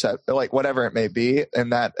and intercept, like whatever it may be.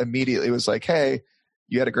 And that immediately was like, hey,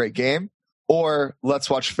 you had a great game. Or let's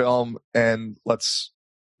watch film and let's,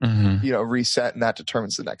 reset, and that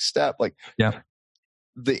determines the next step. Like,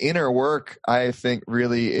 the inner work, I think,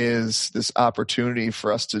 really is this opportunity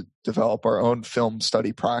for us to develop our own film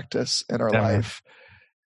study practice in our life.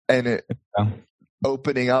 And it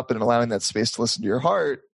opening up and allowing that space to listen to your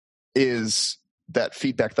heart is that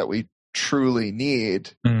feedback that we truly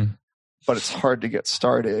need. But it's hard to get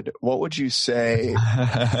started. What would you say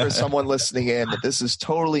for someone listening in that this is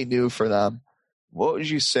totally new for them? What would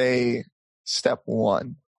you say step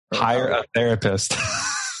one? Hire a therapist.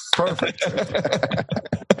 Perfect.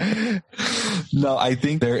 No, I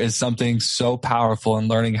think there is something so powerful in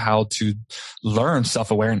learning how to learn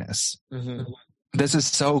self-awareness. Mm-hmm. This is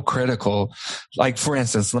so critical. Like, for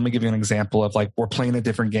instance, let me give you an example of, like, we're playing a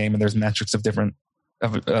different game and there's metrics of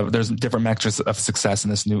there's different metrics of success in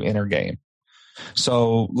this new inner game.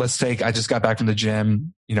 So let's take, I just got back from the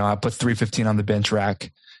gym. I put 315 on the bench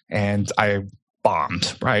rack and I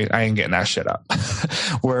bombed, right? I ain't getting that shit up.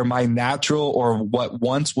 Where my natural, or what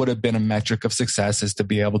once would have been a metric of success, is to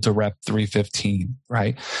be able to rep 315,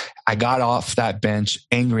 right? I got off that bench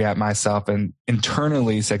angry at myself and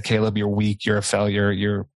internally said, Caleb, you're weak. You're a failure.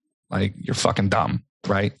 You're fucking dumb,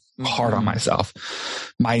 right? Hard on myself.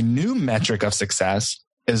 My new metric of success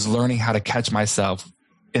is learning how to catch myself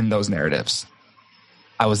in those narratives.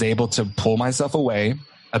 I was able to pull myself away,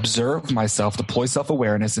 observe myself, deploy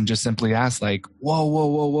self-awareness, and just simply ask, like,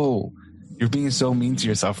 whoa. You're being so mean to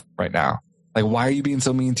yourself right now. Like, why are you being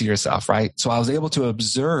so mean to yourself, right? So I was able to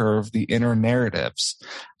observe the inner narratives.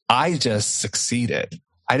 I just succeeded.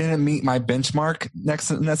 I didn't meet my benchmark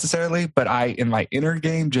necessarily, but I, in my inner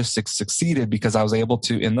game, just succeeded because I was able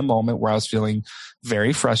to, in the moment where I was feeling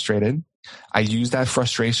very frustrated, I used that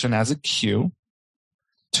frustration as a cue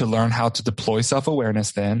to learn how to deploy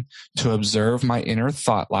self-awareness, then to observe my inner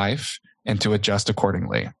thought life and to adjust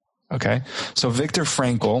accordingly. Okay. So Viktor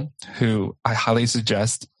Frankl, who I highly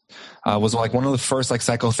suggest, was like one of the first like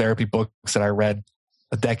psychotherapy books that I read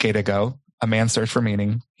a decade ago, A Man's Search for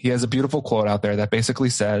Meaning. He has a beautiful quote out there that basically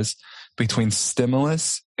says, between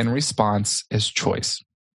stimulus and response is choice.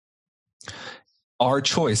 Our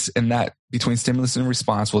choice in that between stimulus and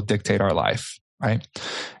response will dictate our life, right?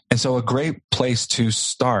 And so a great place to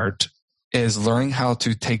start is learning how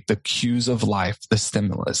to take the cues of life, the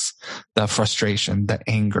stimulus, the frustration, the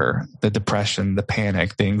anger, the depression, the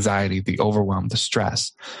panic, the anxiety, the overwhelm, the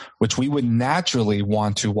stress, which we would naturally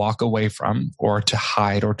want to walk away from, or to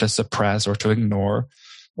hide, or to suppress, or to ignore,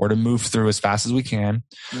 or to move through as fast as we can.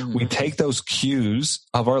 Mm-hmm. We take those cues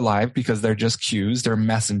of our life because they're just cues. They're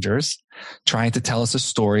messengers trying to tell us a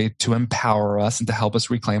story to empower us and to help us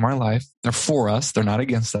reclaim our life. They're for us. They're not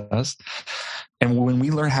against us. And when we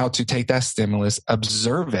learn how to take that stimulus,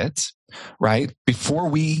 observe it, right? Before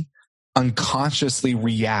we unconsciously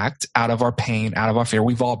react out of our pain, out of our fear,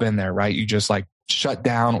 we've all been there, right? You just like shut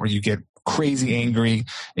down or you get crazy angry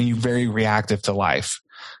and you're very reactive to life,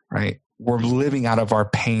 right? We're living out of our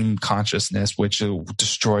pain consciousness, which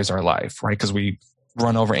destroys our life, right? Because we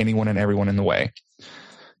run over anyone and everyone in the way.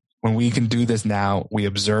 When we can do this now, we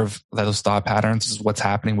observe those thought patterns, is what's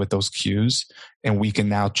happening with those cues, and we can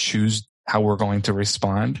now choose how we're going to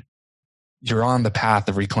respond. You're on the path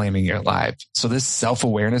of reclaiming your life. So this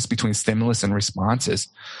self-awareness between stimulus and response is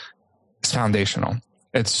foundational.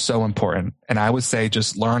 It's so important. And I would say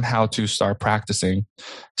just learn how to start practicing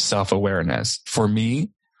self-awareness. For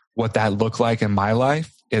me, what that looked like in my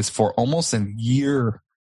life is for almost a year,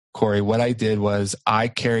 Corey, what I did was I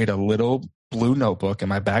carried a little blue notebook in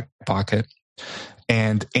my back pocket.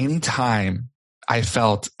 And anytime I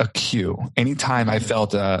felt a cue, anytime I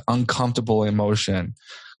felt an uncomfortable emotion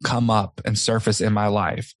come up and surface in my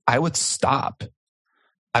life, I would stop.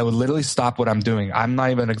 I would literally stop what I'm doing. I'm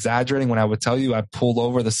not even exaggerating when I would tell you I pulled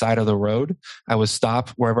over the side of the road. I would stop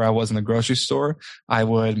wherever I was in the grocery store. I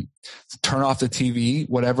would turn off the TV,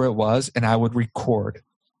 whatever it was, and I would record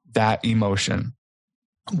that emotion.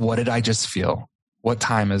 What did I just feel? What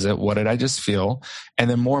time is it? What did I just feel? And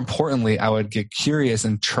then more importantly, I would get curious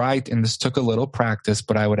and try, and this took a little practice,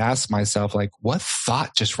 but I would ask myself, like, what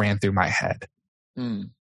thought just ran through my head?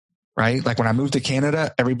 Right? Like when I moved to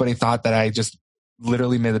Canada, everybody thought that I just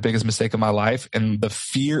literally made the biggest mistake of my life. And the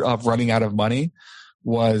fear of running out of money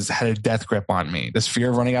had a death grip on me. This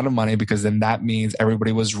fear of running out of money, because then that means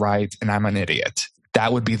everybody was right and I'm an idiot.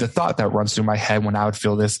 That would be the thought that runs through my head when I would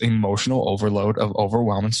feel this emotional overload of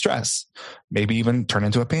overwhelm and stress, maybe even turn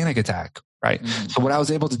into a panic attack, right? So what I was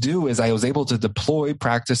able to do is I was able to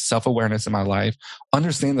practice self-awareness in my life,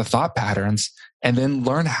 understand the thought patterns, and then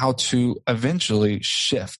learn how to eventually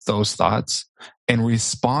shift those thoughts and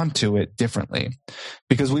respond to it differently.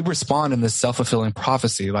 Because we respond in this self-fulfilling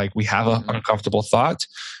prophecy. Like we have an uncomfortable thought,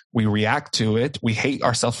 we react to it, we hate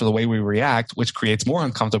ourselves for the way we react, which creates more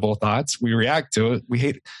uncomfortable thoughts. We react to it, we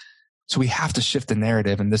hate. So we have to shift the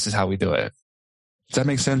narrative, and this is how we do it. Does that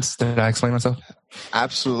make sense? Did I explain myself?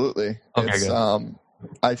 Absolutely. Okay, good.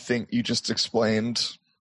 I think you just explained,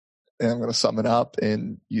 and I'm going to sum it up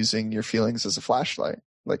in using your feelings as a flashlight,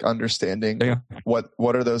 like understanding what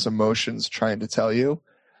are those emotions trying to tell you,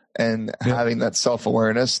 and having that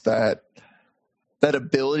self-awareness, that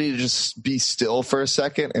ability to just be still for a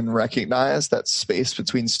second and recognize that space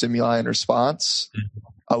between stimuli and response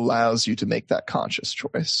allows you to make that conscious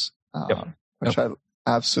choice, which I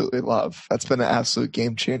absolutely love. That's been an absolute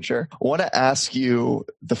game changer. I want to ask you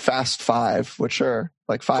the fast five, which are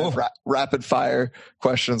like five rapid fire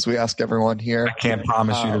questions we ask everyone here. I can't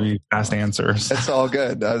promise you to be fast answers. It's all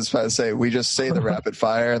good. I was about to say, we just say the rapid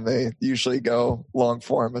fire and they usually go long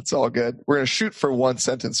form. It's all good. We're going to shoot for one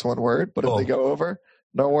sentence, one word, but if they go over,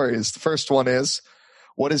 no worries. The first one is,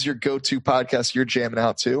 what is your go-to podcast you're jamming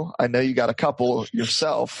out to? I know you got a couple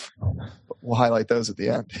yourself, but we'll highlight those at the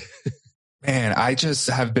end. Man, I just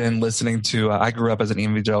have been listening to, I grew up as an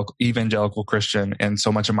evangelical Christian, and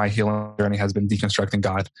so much of my healing journey has been deconstructing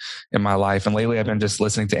God in my life. And lately I've been just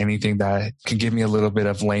listening to anything that can give me a little bit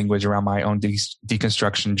of language around my own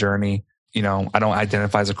deconstruction journey. You know, I don't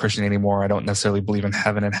identify as a Christian anymore. I don't necessarily believe in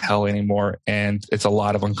heaven and hell anymore. And it's a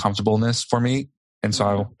lot of uncomfortableness for me. And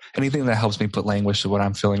so anything that helps me put language to what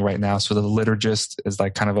I'm feeling right now. So the Liturgist is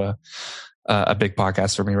like kind of a big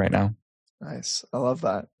podcast for me right now. Nice. I love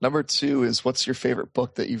that. Number two is, what's your favorite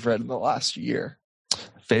book that you've read in the last year?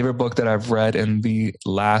 Favorite book that I've read in the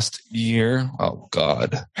last year? Oh,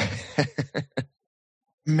 God.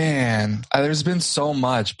 Man, there's been so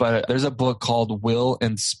much, but there's a book called Will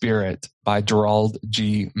and Spirit by Gerald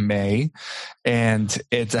G. May. And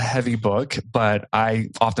it's a heavy book, but I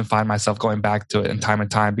often find myself going back to it in time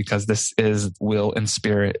and time, because this is will and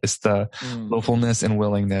spirit. It's the willfulness and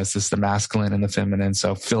willingness. It's the masculine and the feminine.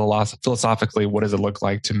 So philosophically, what does it look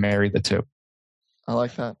like to marry the two? I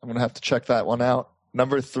like that. I'm going to have to check that one out.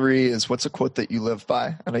 Number three is, what's a quote that you live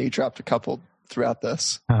by? I know you dropped a couple throughout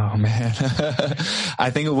this. Oh, man. I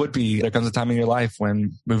think it would be, there comes a time in your life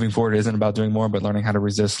when moving forward isn't about doing more, but learning how to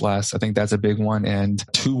resist less. I think that's a big one. And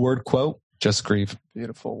 2-word quote, just grieve.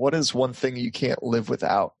 Beautiful. What is one thing you can't live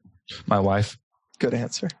without? My wife. Good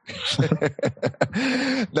answer.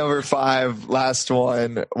 Number 5, last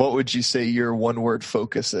one. What would you say your 1-word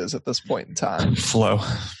focus is at this point in time? Flow.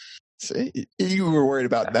 See, you were worried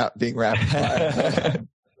about that being rapid fire.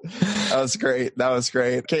 That was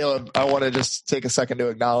great. Caleb, I want to just take a second to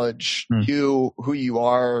acknowledge you, who you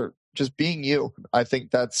are, just being you. I think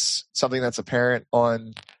that's something that's apparent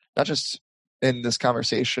on not just in this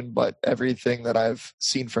conversation, but everything that I've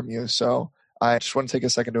seen from you. So I just want to take a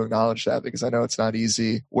second to acknowledge that because I know it's not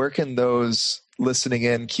easy. Where can those listening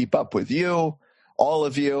in keep up with you, all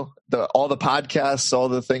of you, all the podcasts, all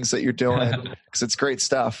the things that you're doing? Because it's great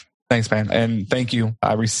stuff. Thanks, man. And thank you.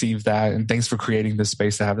 I received that. And thanks for creating this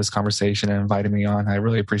space to have this conversation and inviting me on. I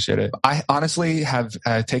really appreciate it. I honestly have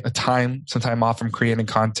taken some time off from creating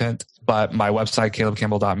content, but my website,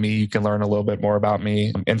 calebcampbell.me, you can learn a little bit more about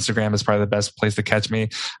me. Instagram is probably the best place to catch me.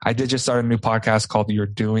 I did just start a new podcast called You're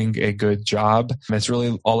Doing a Good Job. And it's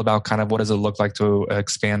really all about kind of what does it look like to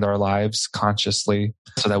expand our lives consciously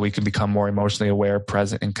so that we can become more emotionally aware,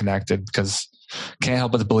 present, and connected, because can't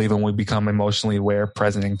help but believe when we become emotionally aware,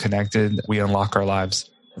 present, and connected, we unlock our lives.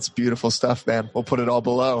 That's beautiful stuff, man. We'll put it all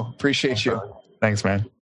below. Appreciate you. Thanks, man.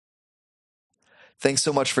 Thanks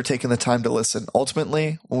so much for taking the time to listen.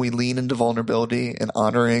 Ultimately, when we lean into vulnerability and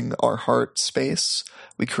honoring our heart space,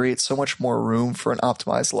 we create so much more room for an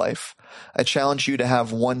optimized life. I challenge you to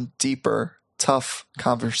have one deeper, tough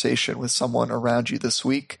conversation with someone around you this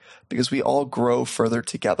week, because we all grow further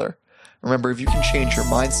together. Remember, if you can change your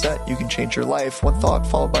mindset, you can change your life, one thought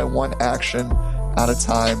followed by one action at a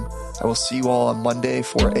time. I will see you all on Monday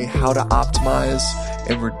for a how to optimize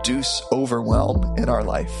and reduce overwhelm in our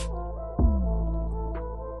life.